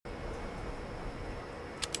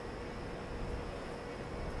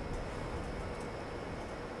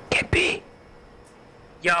Gimpy!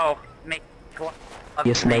 Yo, make.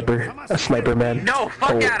 You sniper. A sniper man. No,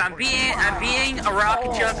 fuck that. I'm being a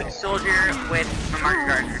rocket jumping soldier with a market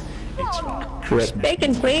gardener. Rip.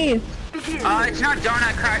 Bacon, please. It's not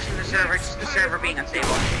donut crashing the server, it's just the server being unstable.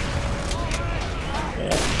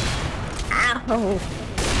 Ow.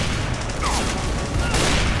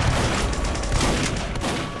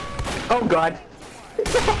 Oh god.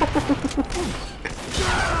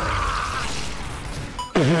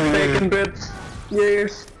 Bacon bits.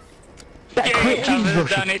 Yes. That crit I've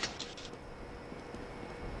done it.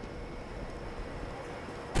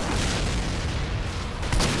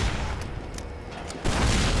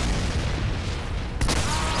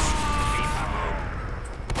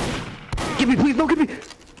 Give me, please, no, give me!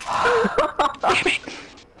 Damn it!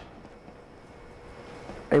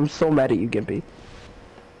 I'm so mad at you, Gimpy.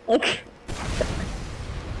 Okay.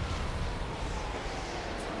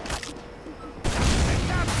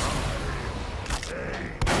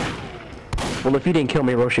 Well, if you didn't kill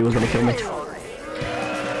me, Roshi was gonna kill me.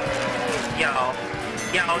 Yo,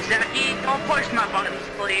 Zeki, don't push my buttons,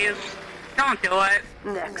 please. Don't do it.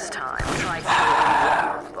 Next time, try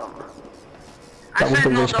killing one of them. That was the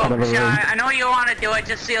no worst part of the room. I know you want to do it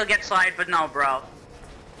just so you'll get slide, but no, bro.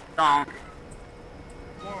 Don't.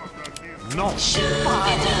 No.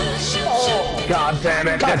 God damn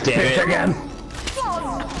it! God damn it again.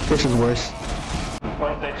 This is worse.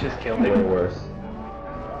 What that just killed me? Way worse.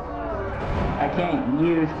 I can't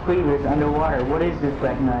use cleavers underwater. What is this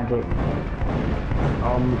black magic?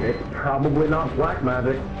 It's probably not black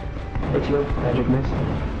magic. It's your magic miss.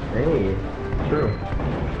 Hey, true.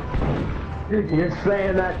 You're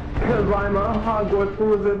saying that because I'm a Hogwarts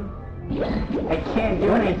wizard? I can't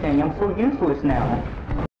do anything. I'm so useless now.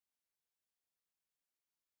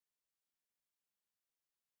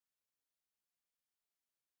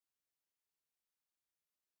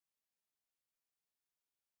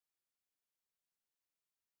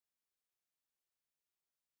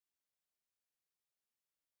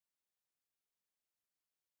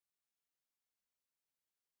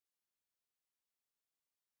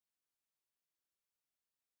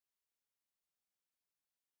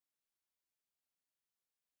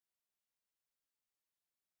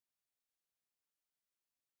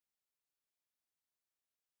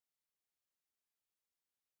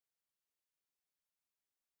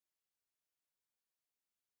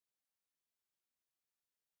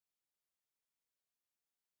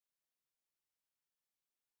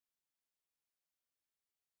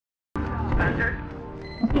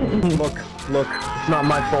 Look, it's not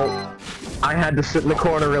my fault. I had to sit in the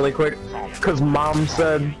corner really quick, cause Mom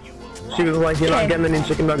said, she was like, you're not getting any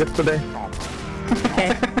chicken nuggets today.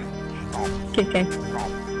 Okay. Okay.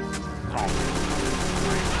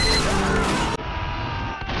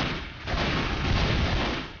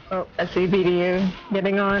 Oh, SCBDU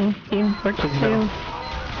getting on. Team 42.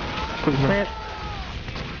 Please no. Rip.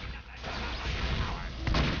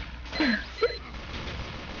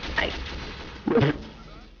 I...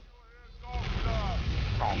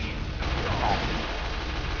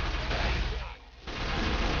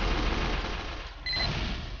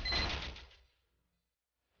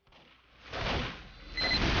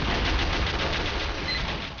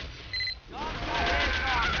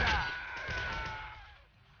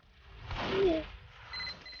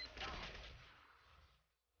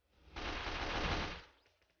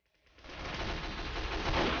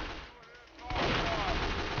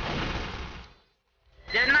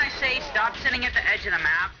 Didn't I say stop sitting at the edge of the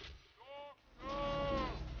map?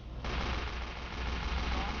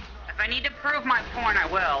 If I need to prove my point, I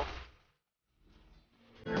will.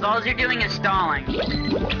 Because all you're doing is stalling.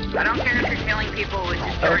 I don't care if you're killing people with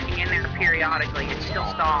just charging in there periodically, it's still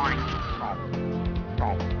stalling.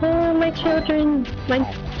 Oh, my children! My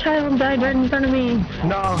child died right in front of me.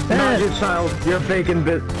 No, not your child, you're bacon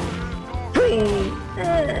bit. Please!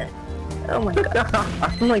 Oh my god.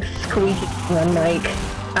 I'm like squeaking on mic.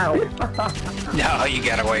 Ow. No, you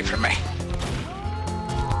got away from me.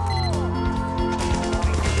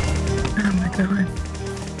 Oh my god.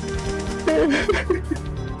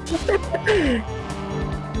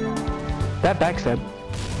 That backstab.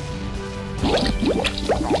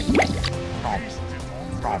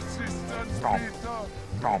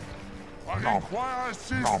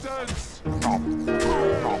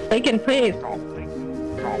 Bacon, please.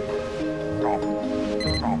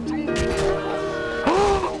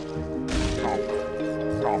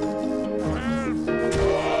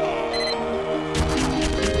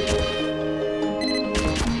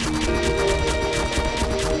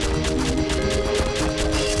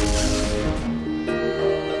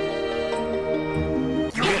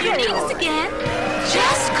 Again?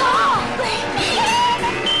 Just call!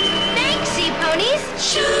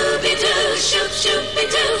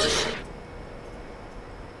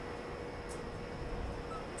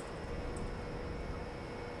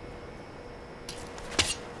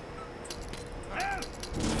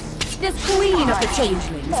 As queen of the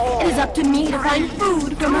changelings, it is up to me to find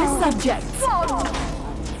food for my subjects.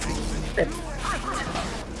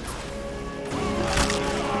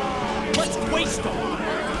 Let's waste them.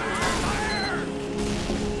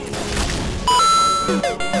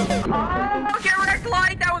 Oh, get wrecked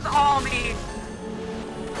light! That was all me!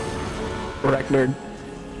 Wreck nerd.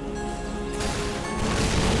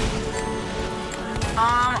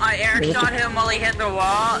 I air shot him while he hit the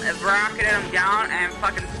wall, rocketed him down, and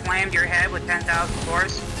fucking slammed your head with 10,000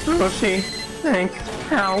 force. Pushy. Thanks.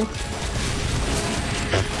 Ow.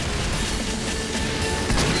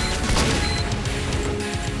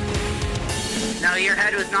 No, your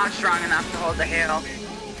head was not strong enough to hold the hail.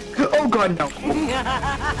 Oh god, no.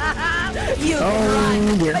 You can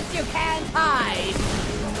run, but you can't hide.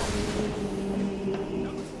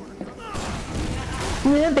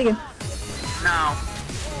 Yeah, big. No.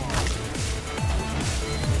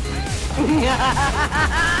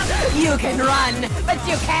 You can run, but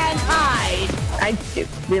you can't hide. I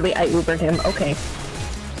Ubered him. Okay.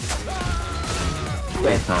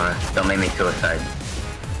 Wait, Nora, don't make me suicide.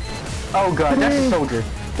 Oh god, that's a soldier.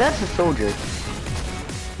 That's a soldier.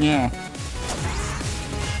 Yeah.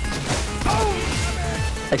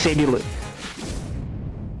 I saved you, Luke.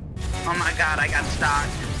 Oh my god, I got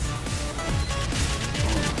stocked.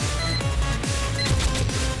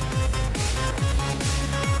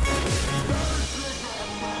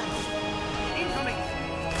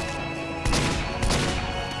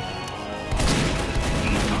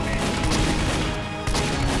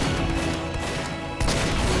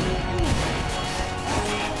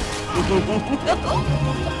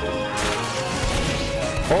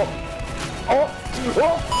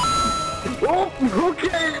 Oh,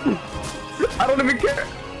 okay. I don't even care.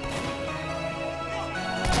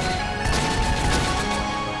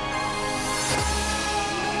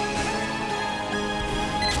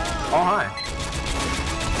 Oh, hi.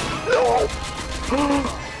 No.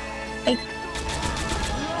 Hey.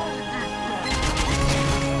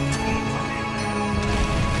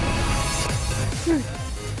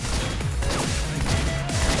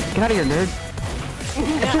 Get out of here, nerd.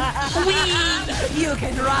 You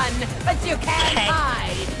can run, but you can't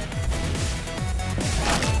hide.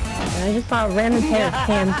 I just saw a random pair of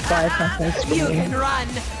hands fly across my screen. You can run,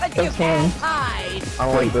 but you Those can't hands. hide. I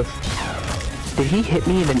like this. Did he hit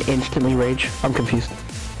me and then instantly rage? I'm confused.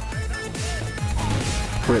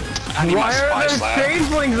 Rip. I need my Why are spy there slab.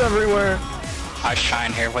 changelings everywhere? I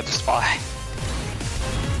shine here with the spy.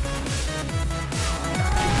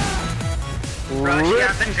 Roshi,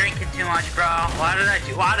 I've been drinking too much, bro. Why did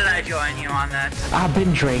I join you on this? I've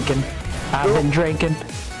been drinking. I've been drinking.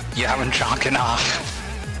 You haven't drunk enough.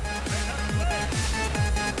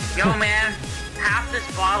 Yo, man, half this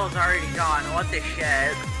bottle's already gone. What the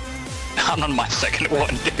shit? I'm on my second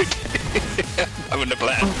one, dude. I'm in the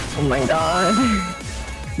plan. Oh my god.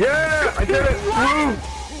 Yeah, I did it.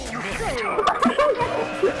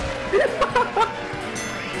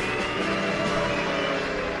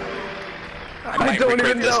 I might don't regret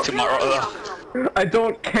even this know. tomorrow, though. I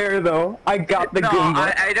don't care though. I got the No,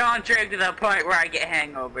 Goomba. I don't drink to the point where I get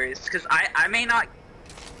hangovers, because I may not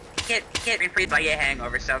get free by get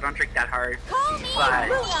hangovers, so don't drink that hard. But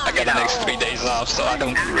I got the next 3 days off, so I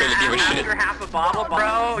don't really give a shit. after half a bottle,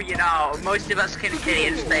 bro, you know, most of us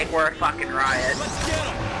Canadians think we're a fucking riot.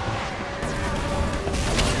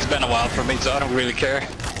 It's been a while for me, so I don't really care.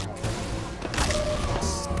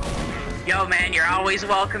 Yo, man, you're always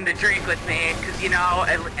welcome to drink with me, because, you know,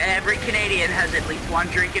 every Canadian has at least one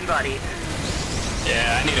drinking buddy.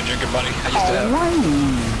 Yeah, I need a drinking buddy. I used to have.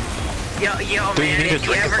 Yo, Do you man, need a if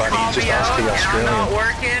you drinking ever buddy? call Just me ask out the and I'm not Australian.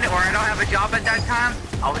 working or I don't have a job at that time,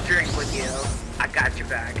 I'll drink with you. I got your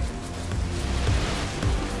back.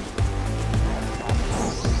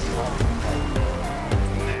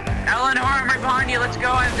 Eleanor, I'm right behind you. Let's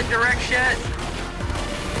go in the direct shit.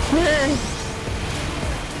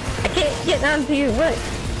 I can't get down to you. What?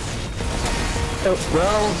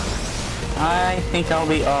 Well, I think I'll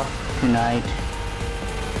be off tonight.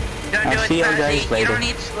 Don't I'll do it, see you guys Fuzzy. You later. don't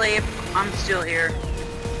need sleep. I'm still here.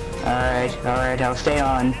 Alright, I'll stay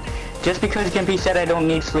on. Just because Gimpy said I don't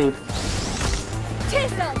need sleep.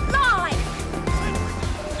 Tis a lie!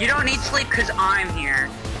 You don't need sleep because I'm here.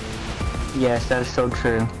 Yes, that is so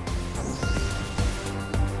true.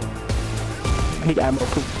 I need ammo,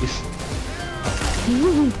 please.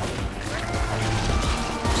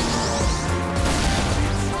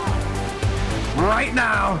 Right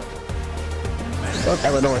now. Oh,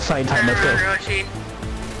 Eleanor, sign time, let's go. Roshi.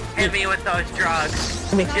 hit me with those drugs.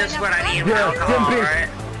 Just what I need with Yeah, alcohol, Gimpy. right?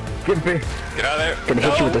 Gimpy. Get out of there. Gonna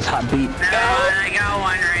hit you with this hot beat. No, I got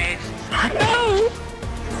one race.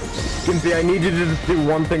 Gimpy, I need you to just do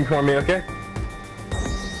one thing for me, okay?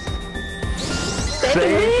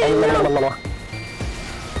 Say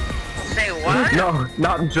Say what? No,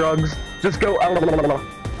 not drugs. Just go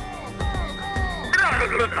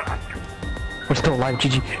We're still alive,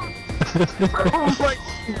 GG. Oh my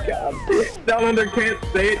god. Down Under can't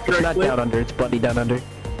say it It's correctly. not down under, it's Bunny down under.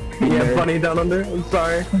 Yeah, Bunny Down Under. I'm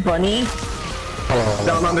sorry. Bunny?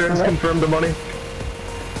 Down Under is confirmed the money.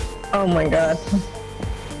 Oh my god.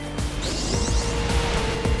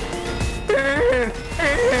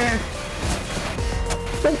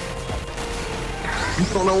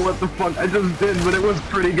 I don't know what the fuck I just did, but it was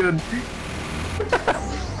pretty good.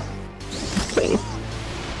 Please.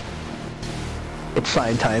 It's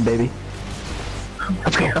sign time, baby.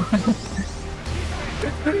 Let's go.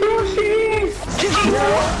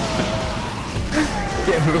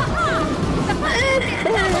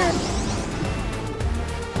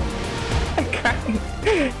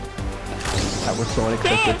 That was so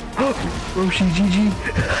unexpected. Roshi, GG.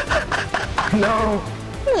 No.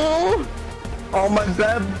 All my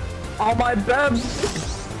bebs. All my bebs.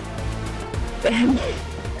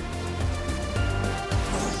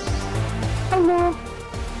 Hello.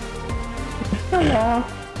 Hello.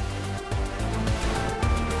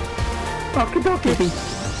 Okie dokie.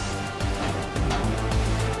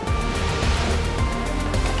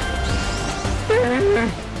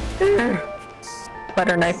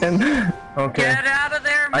 Butter knife him. Okay. Get out of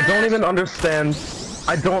there, man! I don't even understand.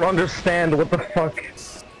 I don't understand what the fuck.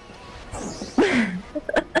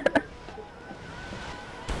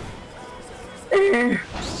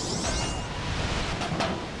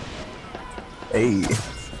 Hey.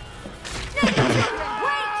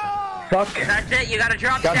 Fuck. That's it, you gotta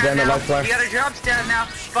drop God stab damn it, now. Life Flash. You gotta drop stab now.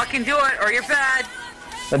 Fucking do it, or you're bad.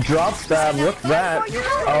 A drop stab, what's that?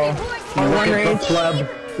 Oh, look at the pleb.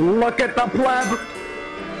 Look at the pleb!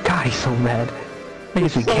 God, he's so mad. I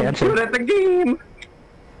guess we So canceled. good at the game!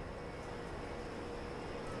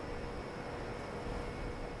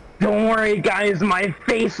 Don't worry guys, my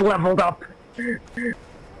face leveled up!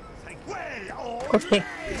 Okay.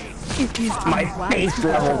 My face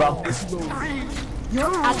leveled up!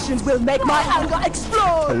 Your actions will make my anger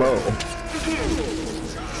explode! Hello.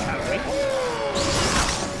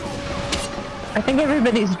 I think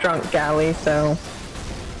everybody's drunk, Gally, so...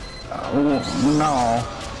 No.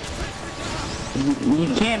 You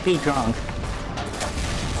can't be drunk.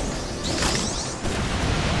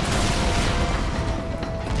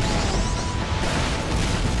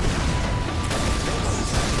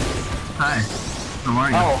 Hi. How are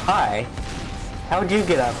you? Oh, hi. How'd you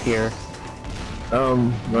get up here?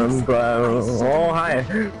 I'm glad. Oh, hi.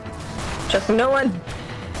 Just no one.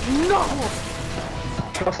 No!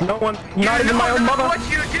 Trust no one. You Not even my own mother. what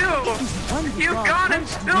you do! You got him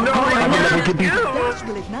still No, what I you never do!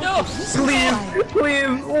 No! Please,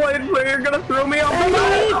 please, White Player, you're gonna throw me off the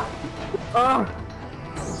map!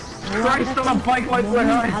 Christ on a bike, White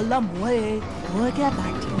Player. We'll get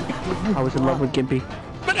back to you. I was in love with Gimpy.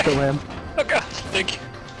 Still am. Oh god, thank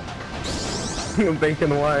you.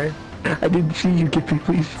 Bacon, why? I didn't see you, Gimpy,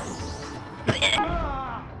 please.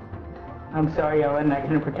 I'm sorry, Owen. I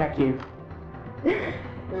couldn't protect you.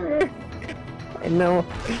 I know.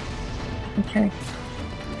 Okay.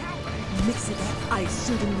 Mix it up. I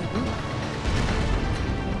certainly will.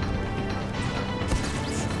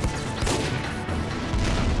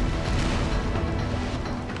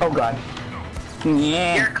 Oh god.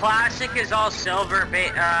 Yeah. Your classic is all silver,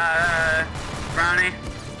 Brownie.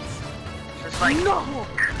 Just like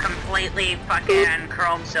completely fucking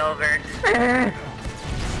chrome silver.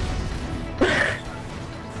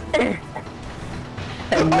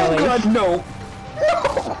 Oh god, no!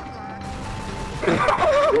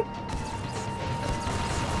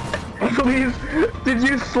 Please, did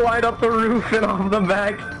you slide up the roof and off the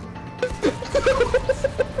back?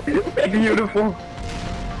 Beautiful.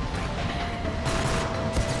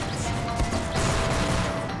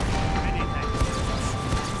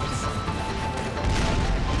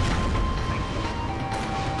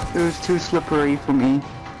 It was too slippery for me.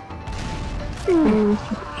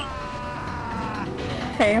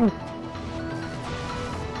 Hey, I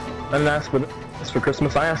didn't ask for this for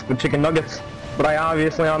Christmas, I asked for chicken nuggets. But I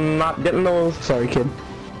obviously am not getting those. Sorry, kid.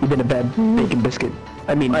 You've been a bad bacon biscuit.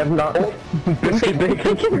 I mean, I have not. Biscuit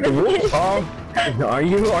bacon. Oh, are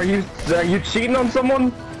you cheating on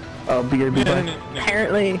someone? I'll be your bye.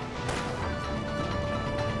 apparently.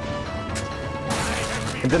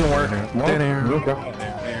 It didn't work. Well, okay.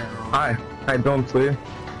 Hi. How you doing, sweetie?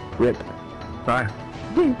 Rip. Bye.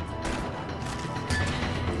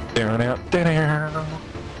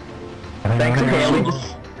 Thanks, Haley.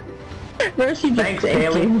 Mercy just Thanks,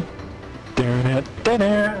 Haley.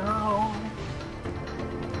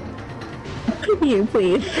 Could you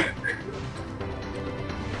please?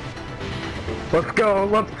 Let's go.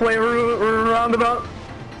 Let's play roundabout.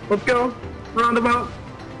 Let's go. Roundabout.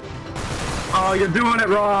 Oh, you're doing it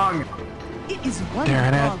wrong. It is wonderful.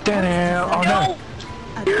 Oh no!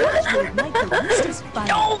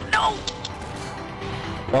 No, no!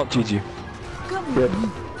 Well, GG. Rip.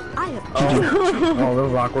 I have Oh, that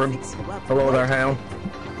was awkward. Hello there, Hale.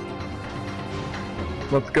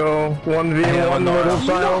 Let's go. 1v1 little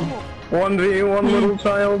child. 1v1 little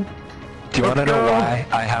child. Do you want to know go. why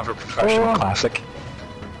I have a professional classic?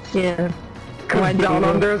 Yeah. Cause down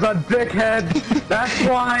under's a dickhead. That's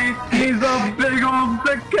why he's a big old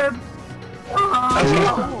dickhead.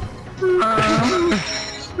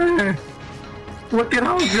 Look at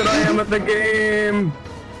how good I am at the game.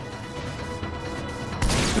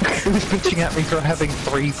 He was bitching at me for having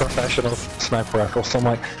 3 professional sniper rifles, so I'm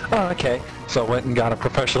like, oh, okay. So I went and got a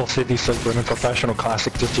professional City Slicker and a professional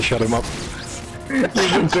classic just to shut him up. He's a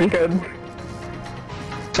dickhead.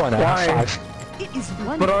 So I now Why? have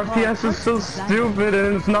 5. But RPS is so stupid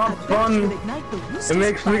and it's not fun. It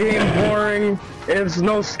makes the game boring. It's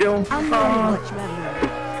no skill.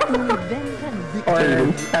 Or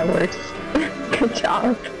that works. Good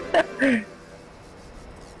job.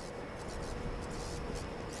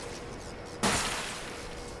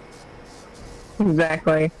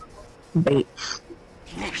 Exactly. Baits.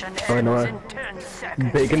 Mission I know. ends in 10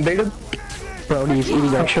 seconds. Bacon baited? Brody's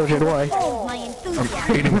eating our children, why?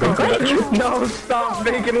 I'm eating bacon. No, stop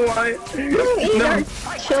bacon white. Don't eat our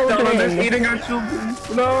children. No, they're eating our children.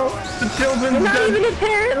 No, the children. You're not even a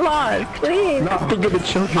parent log, please. No, think of the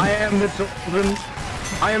children. I am the children.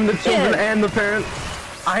 I am the children and the parent.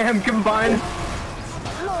 I am combined.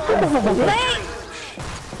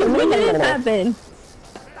 When did this happen?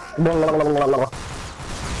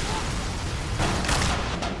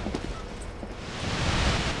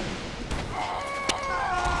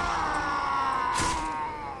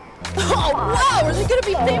 Oh, wow! Are there gonna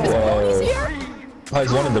be famous ponies here?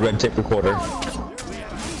 He's one in the red tape recorder.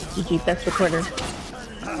 GG, best recorder.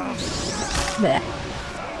 Bleh.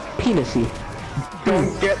 Penisy.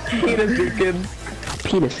 Don't get penisy, kids.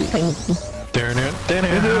 Penisy.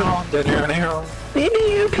 Penisy.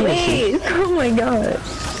 Please! Oh my god.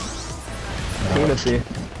 Penisy.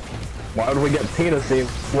 Why would we get penisy?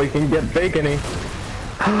 We can get bacony.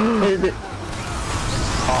 Is it?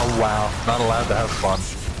 Oh wow, not allowed to have fun.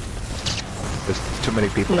 There's too many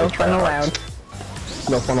people. No that try fun hard. allowed.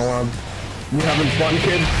 No fun allowed. You having fun,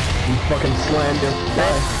 kid? You fucking slammed you.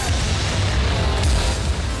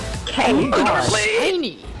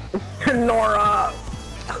 Tiny. Nora!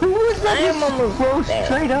 Who was that? I am almost close.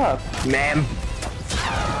 Straight up. Ma'am.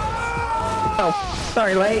 Oh,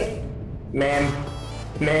 sorry, late. Ma'am.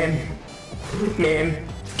 Ma'am. Ma'am.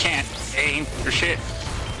 Can't aim for shit.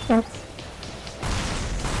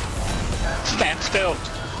 Stand still.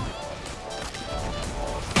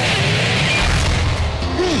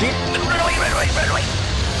 Run away, run away, run away.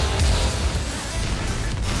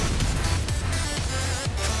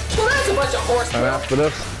 Well, that's a bunch of horse I'm after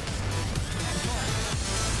this.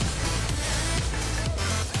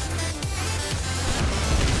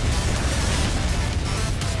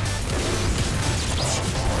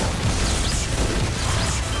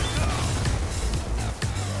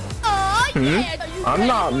 I'm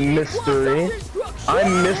not Mr. E.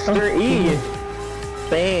 I'm Mr. E.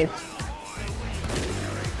 Space.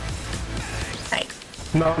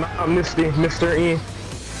 No, I'm Misty. Mr. E.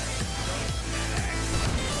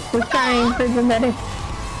 Who's trying for the medic?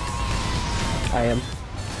 I am.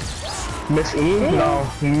 Miss E? No,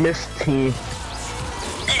 Miss T.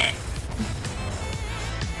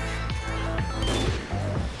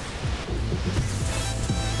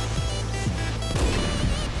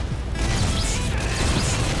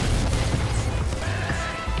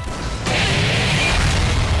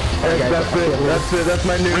 That's it. That's it. That's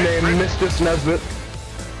my new name, Mistress Nesbit.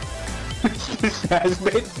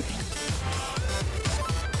 Nesbit.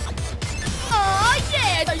 Oh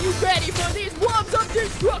yeah! Are you ready for these bombs of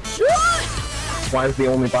destruction? Why is the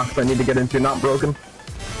only box I need to get into not broken?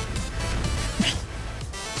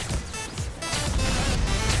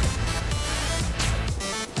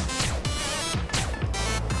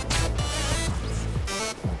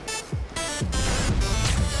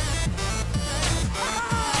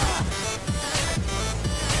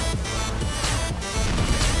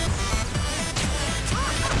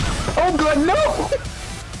 Oh god, no!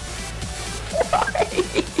 Why?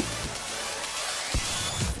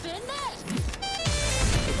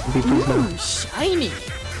 Be please now. Ooh, shiny.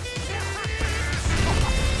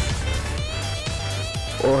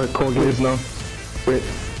 Or Colgate. No. Wait.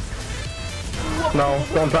 No,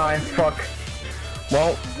 don't die. Fuck.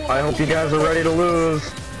 Well, I hope you guys are ready to lose.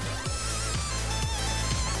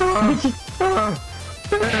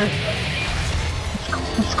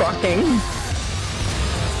 Squawking.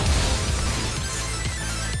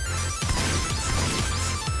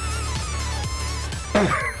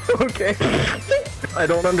 Okay. I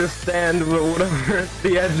don't understand, but whatever.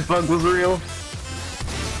 The edge bug was real.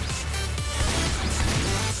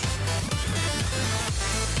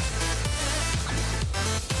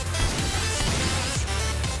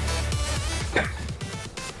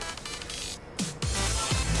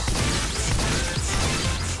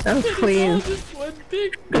 Oh, please. Just one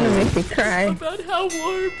big Gonna make me cry. about how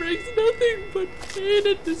war brings nothing but pain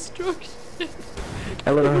and destruction.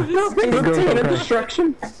 Eleanor, Nothing but pain and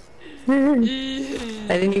destruction. I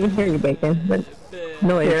didn't even hear you, Bacon, but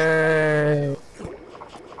noise. Yay.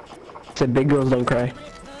 Said big girls don't cry.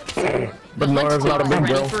 But Nora's not a big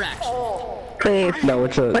girl. Please. No,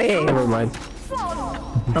 it's a... Please. Never mind.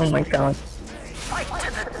 Oh my god.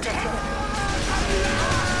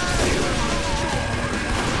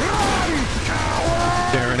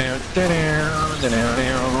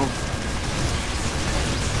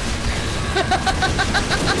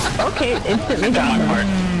 Okay, instantly got my part.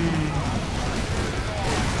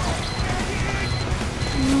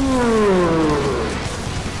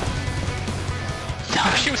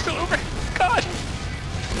 Oh, she was still over. God.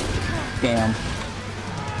 Damn.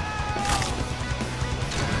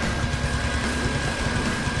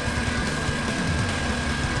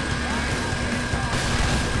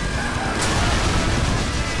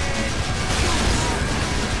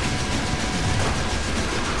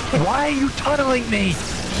 Why are you tunneling me?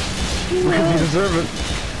 Because you deserve it.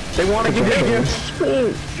 They want to give you a gift.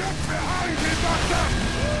 Please.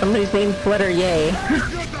 Somebody's named Flutter Yay.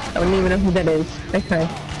 I wouldn't even know who that is. Okay.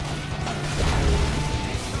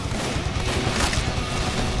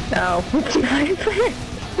 No.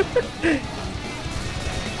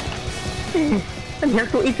 I'm here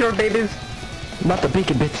to eat your babies. Not the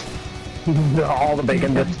bacon bits. All the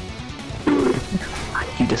bacon bits.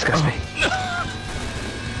 You disgust me.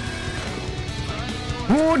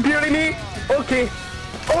 Oh, dearie me! Okay.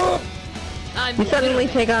 Oh! You suddenly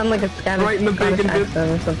take on like a Scottish, Right in the bacon bit.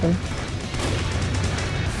 accent or something.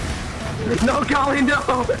 No, golly,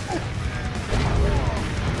 no!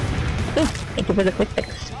 Thank you for the quick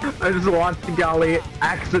fix. I just watched Golly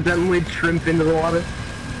accidentally shrimp into the water.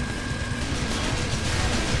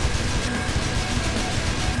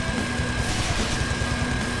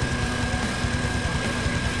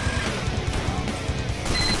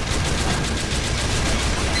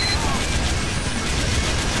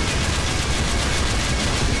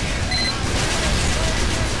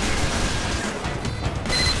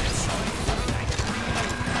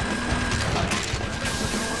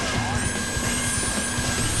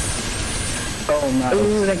 Oh, nice.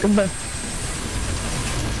 Ooh, that good buff.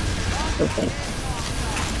 Okay.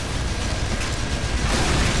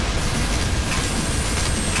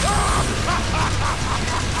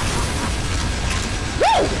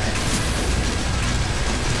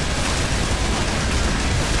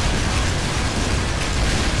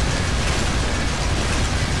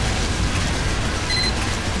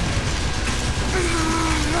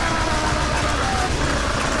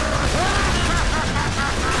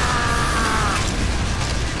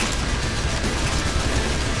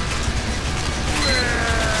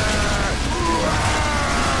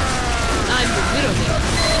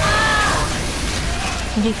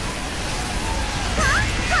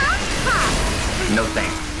 No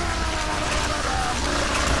thanks.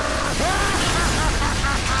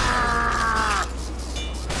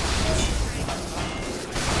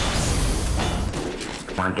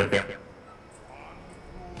 Come on, get there.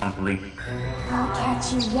 Please. I'll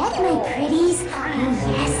catch you yet, my pretties. Oh,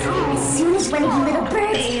 yes. As soon as one of you little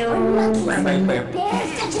birds or monkeys or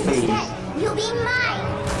bears touches the set, you'll be mine.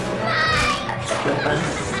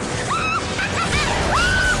 Mine!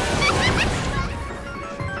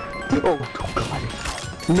 Oh, God.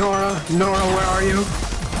 Nora, where are you?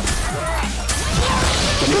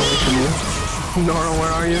 Nora,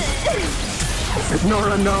 where are you?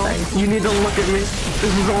 Nora, no. You need to look at me.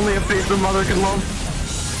 This is only a face a mother can love.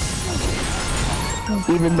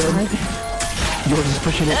 Even then, yours is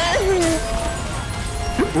pushing it.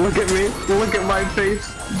 Look at me. Look at my face.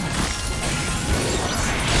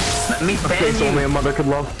 Let me A face only a mother could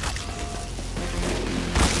love.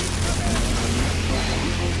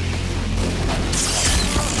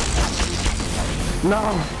 No!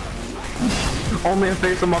 Only a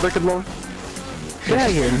face a mother could love. Yeah,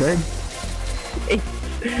 you're good.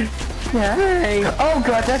 Yeah, hey. Oh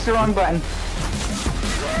god, that's the wrong button.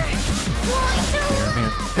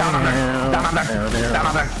 Down under, down under, down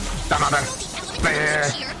under, down under,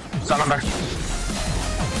 there, down under.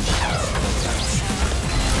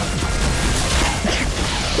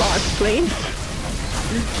 Lost, please.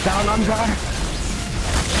 Down under.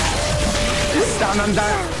 Down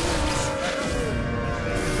under.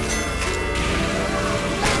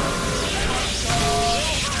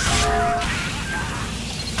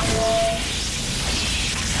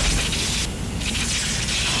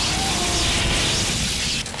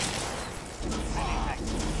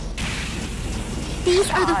 These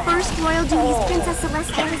are the first royal duties Princess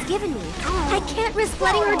Celestia has given me. I can't risk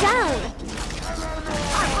letting her down.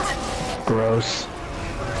 Gross.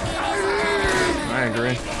 I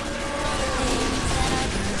agree.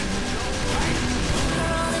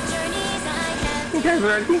 You guys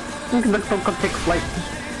ready? Let's go take flight.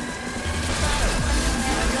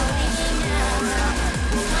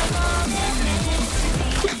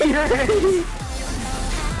 Yay!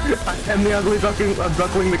 And the ugly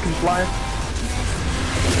duckling that can fly.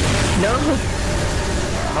 No.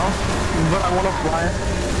 Oh, but I want to fly.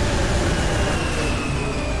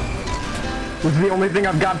 This is the only thing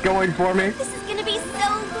I've got going for me. This is gonna be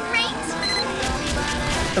so great.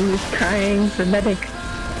 Somebody's crying for medic.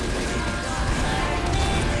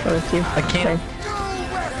 Oh, it's you. I can't. Okay.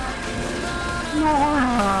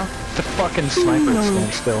 The fucking sniper is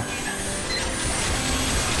standing still.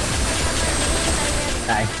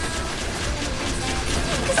 Die.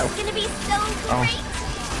 This is gonna be so great.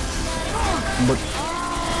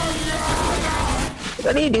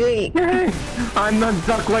 What are you doing? I'm the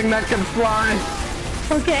duckling that can fly.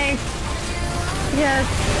 Okay. Yes.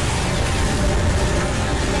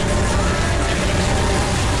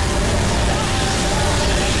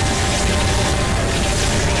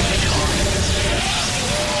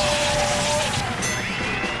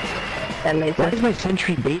 That made Why sense. is my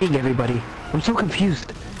sentry baiting everybody? I'm so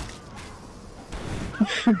confused.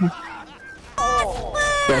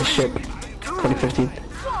 Red ship. 2015.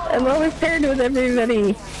 I'm always paired with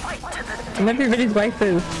everybody. I'm everybody's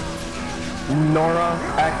waifu. Nora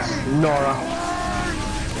X Nora.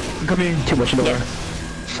 Come here. Too much Nora.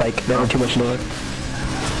 Psych, never too much Nora.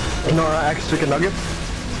 Nora X chicken nuggets?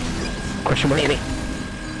 Question mark? Maybe.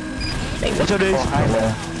 What's up, dude? Oh, hi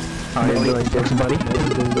there. How you doing, Dixon, buddy?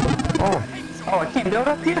 Oh. Oh, I can't build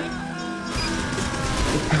up here?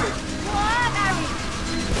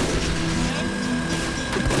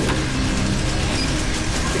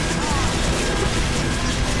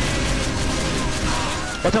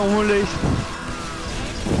 What's on one of these?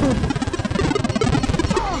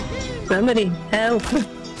 Somebody help!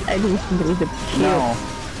 I need somebody to heal. No.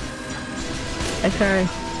 I try.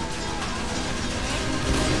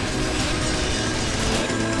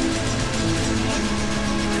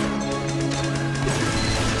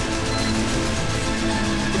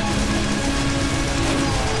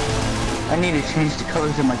 I need to change the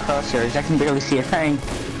colors of my crosshairs. I can barely see a thing.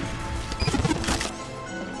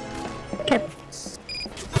 Okay.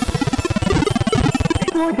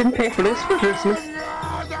 Oh, I didn't pay for this for Christmas.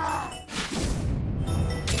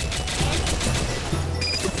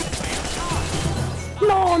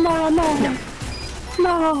 No, no, no, no,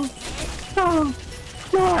 no, no,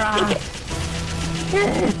 Nora.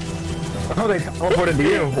 Oh, they teleported to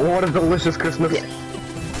you. What a delicious Christmas. Yeah.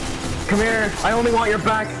 Come here. I only want your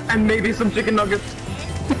back and maybe some chicken nuggets.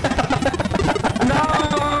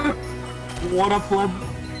 No! What a flub.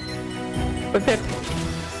 What's it?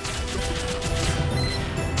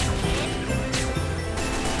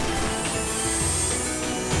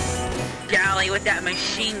 Golly, with that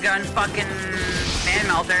machine gun fucking man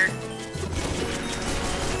melter.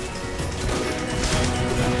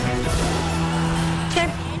 Okay.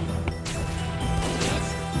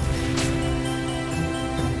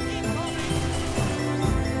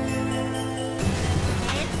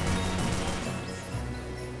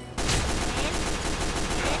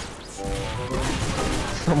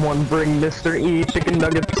 Someone bring Mr. E chicken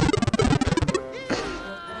nuggets.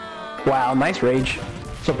 Wow, nice rage.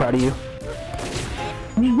 So proud of you.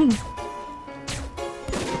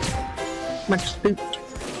 Much spooked.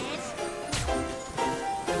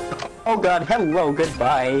 Oh god, hello,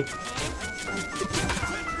 goodbye.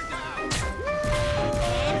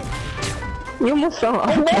 You almost fell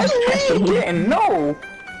off. Oh, didn't, no!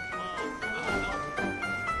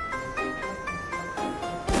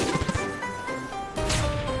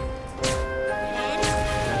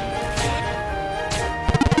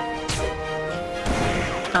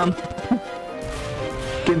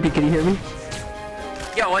 Gimpy, can you hear me?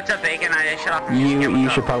 Yo, what's up, Bacon? I shut off. You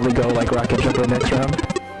should probably go like rocket jumper next round.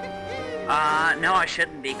 No, I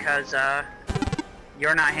shouldn't because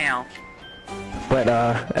you're not Hale. But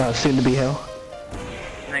soon to be Hale.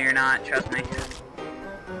 No, you're not. Trust me.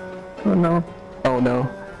 Oh no. Oh no,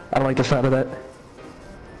 I don't like the sound of that.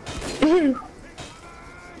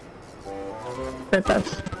 But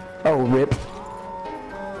that's... Oh, rip.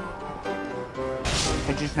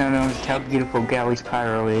 I just now noticed how beautiful Galley's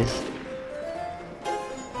pyro is.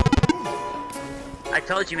 I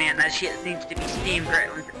told you, man, that shit needs to be steamed,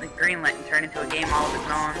 greenlit, and turned into a game all of its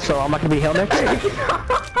own. So I'm not gonna be Hale next?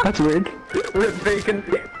 That's weird. Rip Bacon.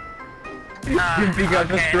 Gimpy got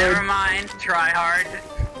Okay, destroyed. never mind. Try hard.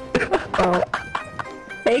 Oh.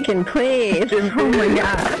 Bacon, please! Gimpy, Oh my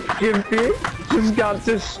god. Gimpy just got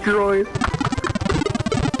destroyed.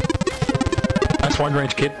 That's one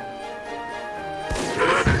range, kid.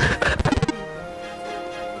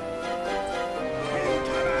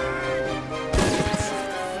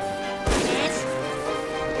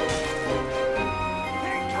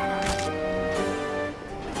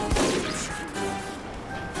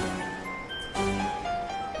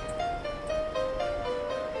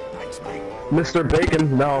 Mr.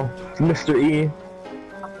 Bacon, no. Mr. E.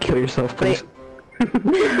 Kill yourself, please.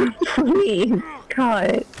 Please,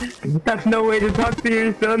 God. That's no way to talk to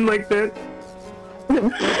your son like that. What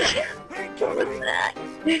was that?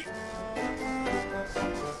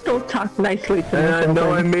 Don't talk nicely to me. I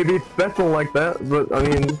know I may be special like that, but I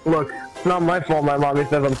mean, look, it's not my fault my mommy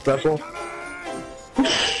says I'm special.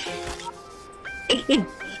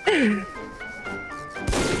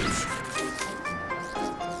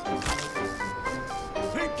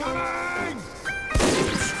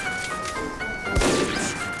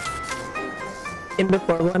 In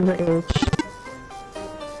before one range.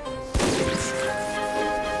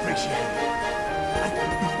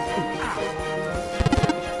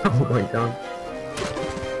 Oh my god.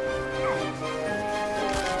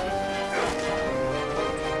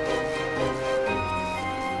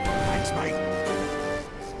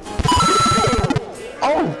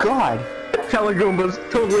 Oh god! Telegoomba's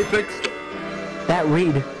totally fixed. That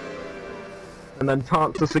read. And then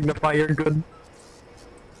taunt to signify you're good.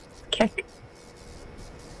 Kick.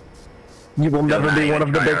 You will never be one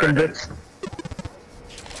of the bacon bits.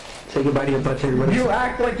 Say goodbye to your butt, everybody. You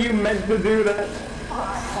act like you meant to do that.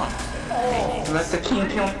 Let the king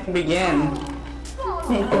kill begin.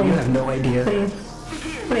 Oh, you have no idea. Please.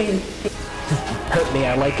 Please. Hurt me,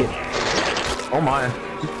 I like it. Oh my.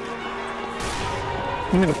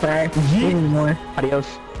 I'm gonna cry. Even more. Adios.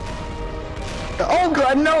 Oh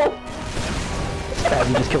god, no!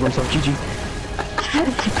 He just killed himself, GG.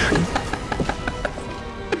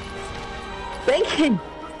 Bacon!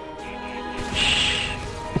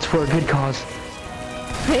 It's for a good cause.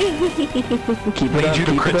 Keep it Need up, you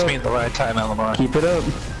to keep crit it me up. at the right time, Alamar. Keep it up.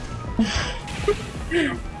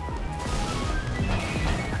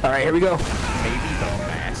 Alright, here we go.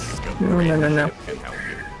 No.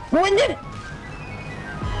 When did...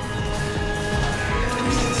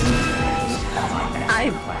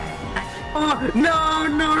 Oh, no!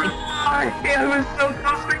 I was so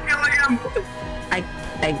close to killing him!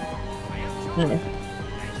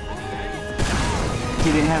 He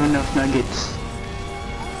didn't have enough nuggets.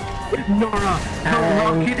 Nora, the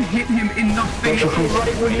rocket hit him in the face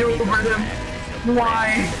right when you over him. Why?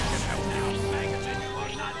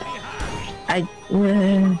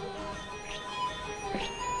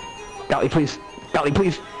 Golly, please. Golly,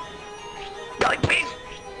 please. Golly, please.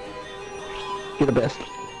 You're the best.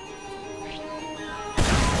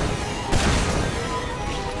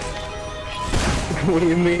 What do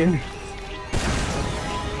you mean?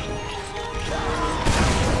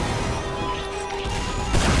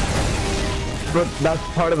 But that's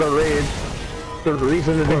part of the rage. The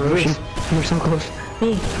reason it exists. You're so close.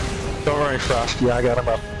 Don't worry, Frost. Yeah, I got him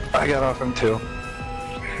up. I got off him too.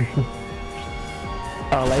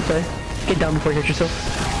 Life get down before you hurt yourself.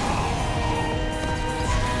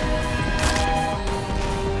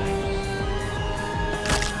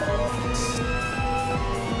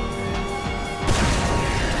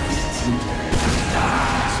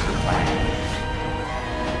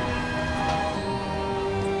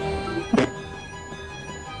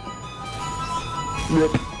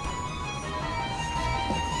 Rip.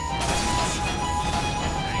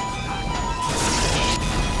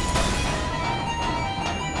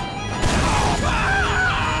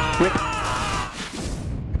 Rip.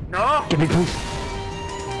 No! Give me, please.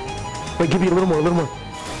 Wait, give me a little more,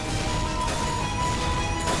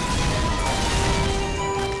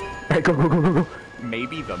 Alright, go.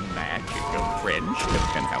 Maybe the magic of friendship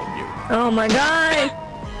can help you. Oh my god!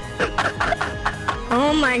 Oh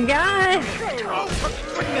my god!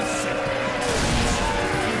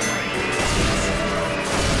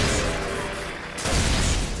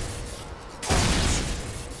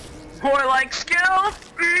 More like skill!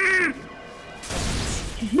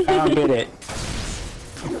 I'll get it.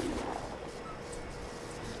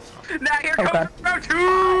 Now here comes round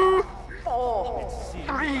 2!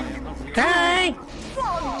 Hey!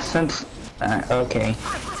 Since, okay.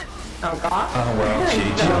 Oh god. Oh well,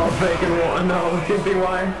 GG. No, Bacon won't. No,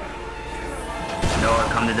 TPY. Noah,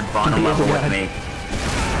 come to the bottom level with me.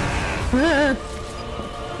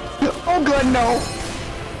 Oh god, no!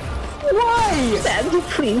 Why? Sandy,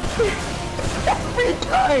 please. Every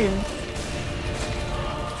time!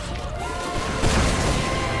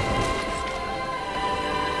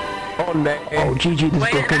 Oh, nay. Oh, GG, this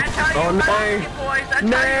Wait, broken. that's how you Oh, block nay. it, boys. That's how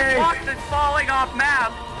Nay. you block this falling off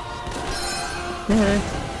map.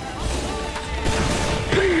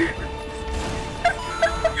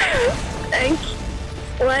 Thank you.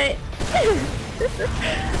 What?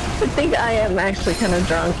 I think I am actually kind of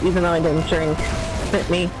drunk, even though I didn't drink. Hit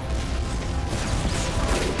me.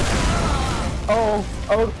 Oh,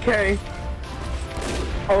 okay.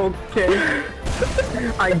 Okay.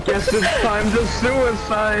 I guess it's time to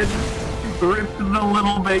suicide. Rip the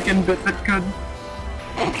little bacon bit that could.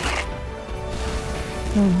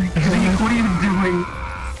 Oh my god. Zeke, what are you doing?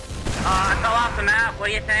 I fell off the map. What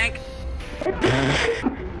do you think?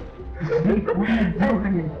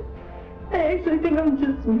 I actually think I'm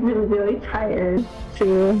just really, really tired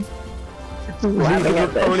too. Laughing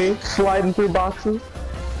at this. Pony sliding through boxes.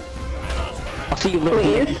 I'll see you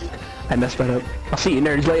later. Please? I messed that up. I'll see you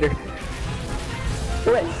nerds later.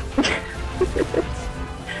 What?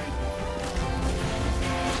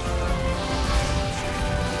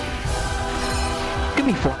 Give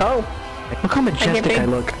me 4. Oh! Look how majestic I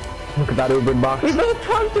look. Look at that Uber box. We both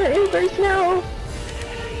talked to Ubers now.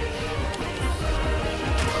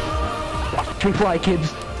 Watch me fly,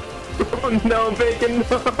 kids. Oh no, bacon,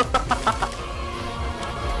 no.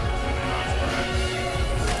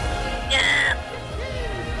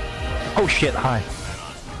 Oh shit, hi.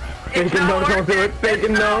 Bacon, no, don't do it.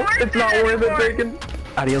 Bacon, no. It's not worth it, Bacon.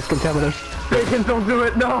 Adios, contaminators. Bacon, don't do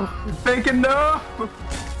it, no. Bacon, no.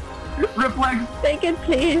 Reflex. Bacon,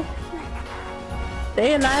 please.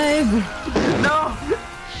 Stay alive. No.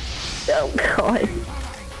 Oh god.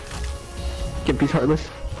 Gimpy's heartless.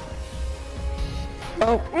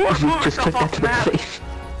 Oh, Just took that to the face.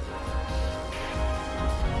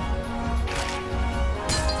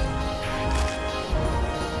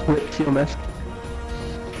 Whip seal mask.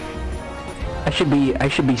 I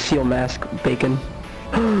should be seal mask bacon.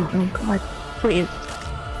 oh god. Please.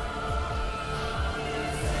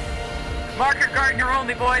 Marker Gardner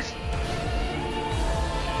only, boys.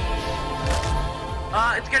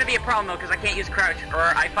 It's gonna be a problem though, because I can't use crouch, or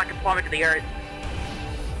I fucking plummet to the earth.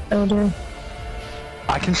 Oh dear.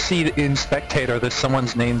 I can see in spectator that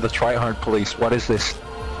someone's named the Tryhard Police. What is this?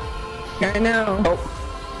 I know.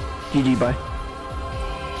 Oh. GG, bye.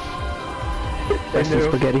 Rest in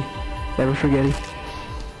spaghetti. Never forgetty.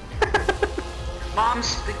 Mom's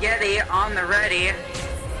spaghetti on the ready.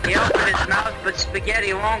 He opened his mouth, but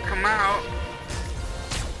spaghetti won't come out.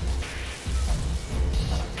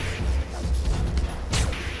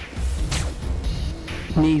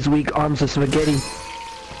 Knees weak, arms of spaghetti.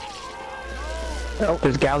 Oh,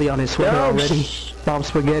 there's Galley on his sweater already. Mom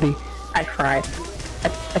spaghetti. I cried.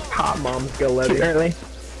 I popped Mom's Galetti. too early.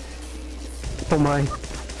 Oh my.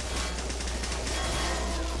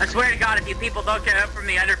 I swear to God, if you people don't get up from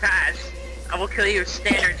the underpass, I will kill you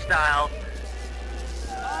standard style.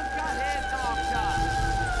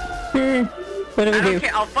 What do we I do? don't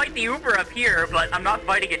care. I'll fight the Uber up here, but I'm not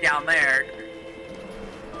fighting it down there.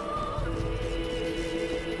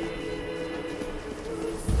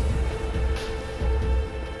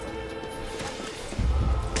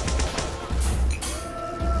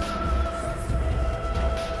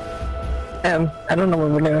 I don't know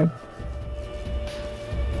what we're doing.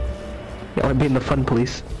 Yeah, I'm being the fun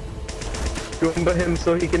police. Goomba him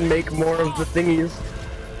so he can make more of the thingies.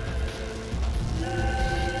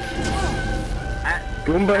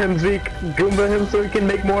 Goomba him, Zeke. Goomba him so he can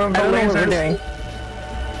make more of the I don't know what we're lasers. doing.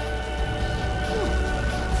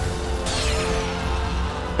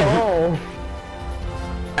 Oh.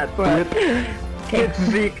 That's what. Okay. It's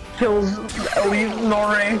Zeke kills Elise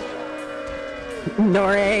Nore.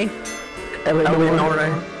 Nore.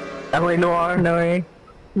 Eleanor. Eleanor. Nore.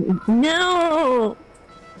 No!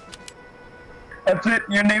 That's it.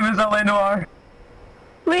 Your name is Eleanor.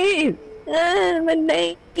 Please! My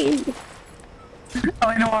name!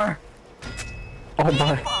 Eleanor. Oh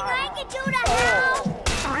my. I can do the hell!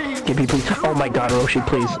 Gimpy, please. Oh my god, Roshi,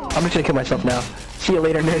 please. I'm just gonna kill myself now. See you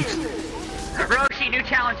later, nerds. Roshi, new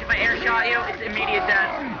challenge. If I air shot you, it's immediate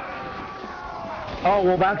death. Oh,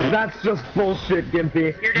 well, that's just bullshit,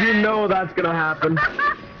 Gimpy. You know that's gonna happen.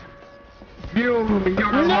 You're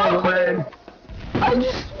no man. I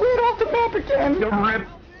just slid off the map again. Rip,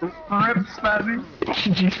 Spazzy.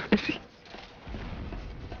 GG.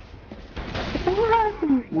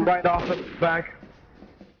 Right off the back.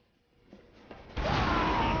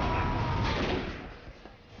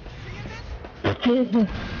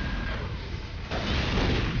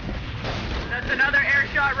 That's another air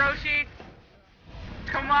shot, Roshi.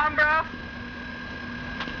 Come on, bro.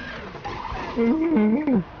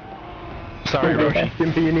 Sorry, Roshi.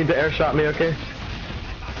 Gimpy, you need to air shot me, okay?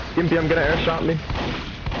 Gimpy, I'm gonna air shot me.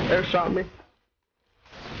 Air shot me.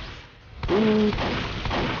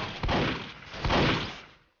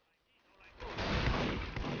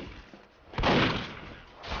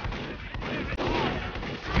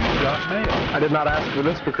 I did not ask for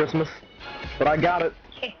this for Christmas, but I got it.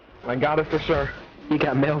 I got it for sure. You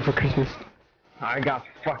got mail for Christmas. I got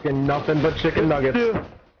fucking nothing but chicken nuggets.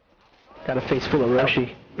 Got a face full of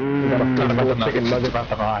Roshi. Got a face full of chicken nuggets. About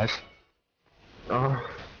the eyes. Oh.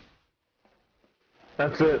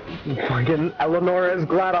 That's it. Fucking Eleonora's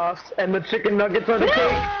GLaDOS and the chicken nuggets are the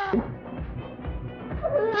cake!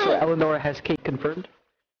 So Eleonora has cake confirmed?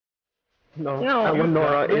 No.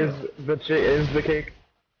 Eleonora is the cake.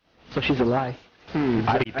 So she's a lie.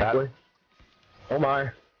 I'd eat that. Oh my.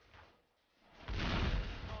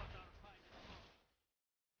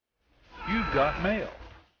 You've got mail.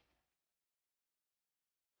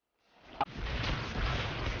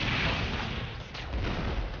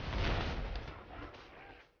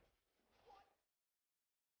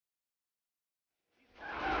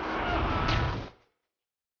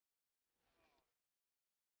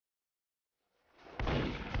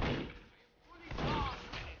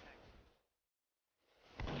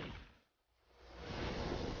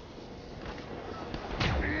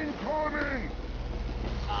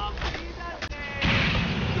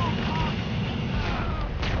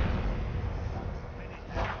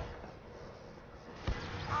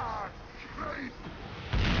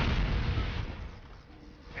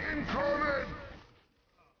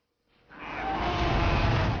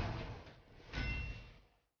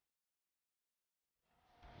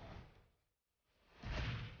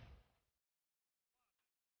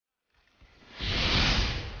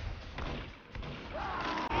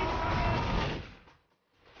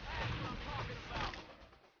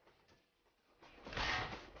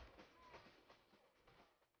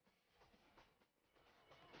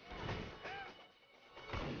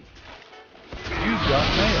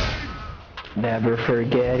 Never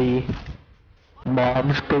forgetty.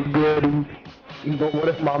 Mom's spaghetti. But what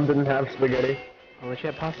if Mom didn't have spaghetti? Well, she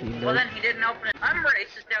had pasta, you know. Well, then he didn't open it. I'm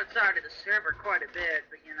racist outside of the server quite a bit,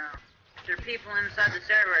 but you know, if there are people inside the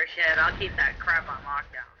server shit, I'll keep that crap on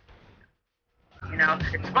lockdown. You know,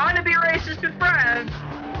 it's fine to be racist with friends,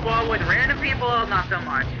 but with random people, not so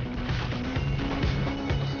much.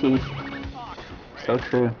 See, so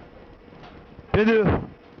true.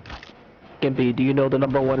 Gimpy, do you know the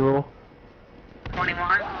 #1 rule?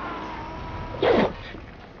 21?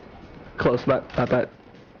 Close, not that.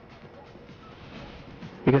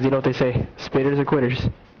 Because you know what they say, spitters or quitters.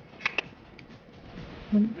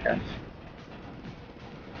 Yes.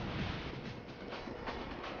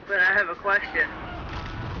 But I have a question.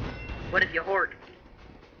 What if you hoard?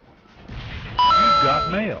 You've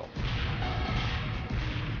got mail.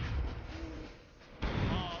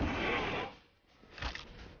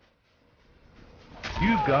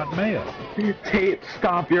 You've got mail. Tate,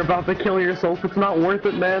 stop. You're about to kill yourself. It's not worth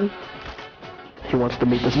it, man. He wants to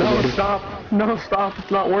meet the No, spaghetti. stop. No, stop. It's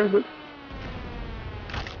not worth it.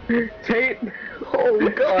 Tate. Oh my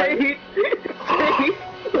god. Tate. Tate.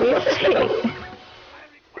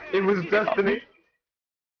 It was destiny.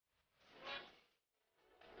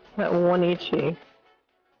 That one Ichi.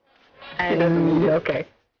 He doesn't need it. Okay.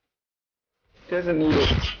 Doesn't need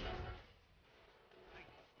it.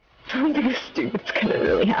 Something stupid's gonna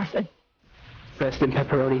really happen. Rest in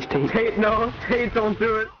pepperonis, Tate. Tate, no. Tate, don't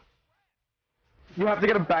do it. You have to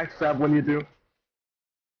get a backstab when you do.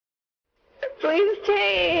 Please,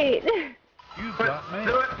 Tate! You've got mail.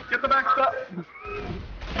 Do it. Get the backstab.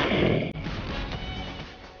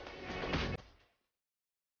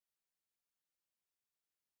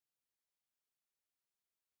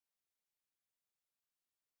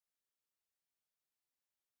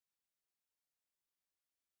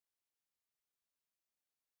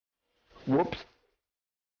 Whoops.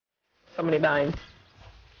 Somebody dying.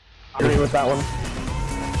 I agree with that one.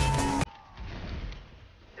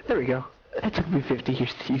 There we go. That took me 50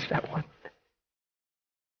 years to use that one.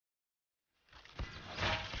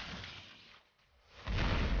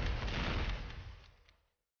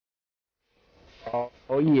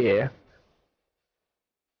 Oh yeah.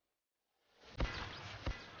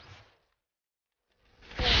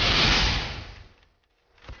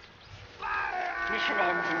 Mission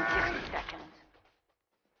ends in 60 seconds.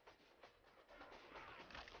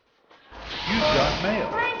 You've got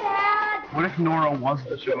mail. What if Nora was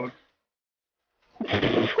the Chode?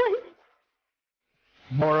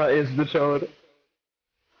 Nora is the Chode.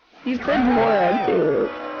 You said Mora too.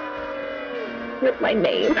 With my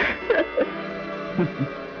name.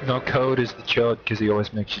 No, Code is the chode because he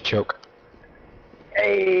always makes you choke.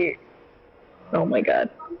 Hey. Oh my god.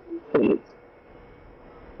 Please.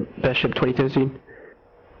 Best ship 2013.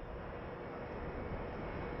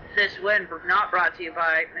 This win not brought to you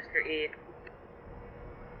by Mr. E.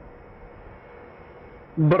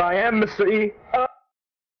 But I am Mr. E.